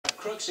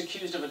crooks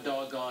accused of a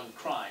doggone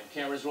crime.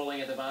 Cameras rolling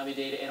at the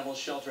Miami-Dade animal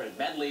shelter at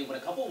Medley when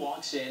a couple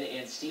walks in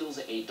and steals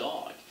a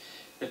dog.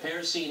 The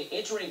pair seen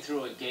entering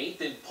through a gate,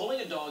 then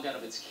pulling a dog out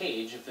of its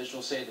cage.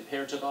 Officials say the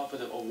pair took off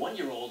with a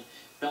one-year-old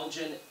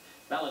Belgian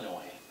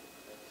Malinois.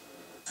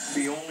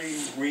 The only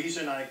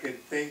reason I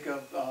could think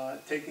of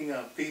taking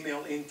a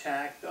female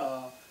intact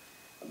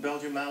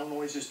Belgian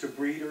Malinois is to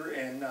breed her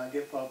and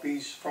get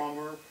puppies from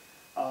her.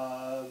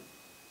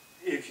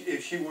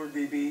 If she were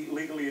to be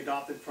legally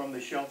adopted from the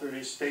shelter, it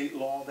is state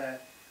law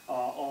that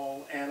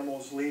all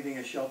animals leaving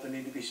a shelter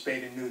need to be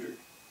spayed and neutered.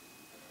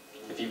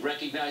 If you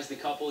recognize the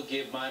couple,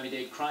 give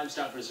Miami-Dade Crime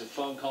Stoppers a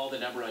phone call. The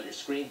number on your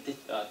screen,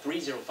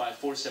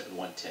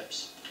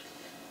 305-471-TIPS.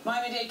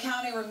 Miami-Dade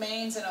County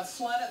remains in a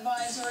flood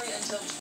advisory until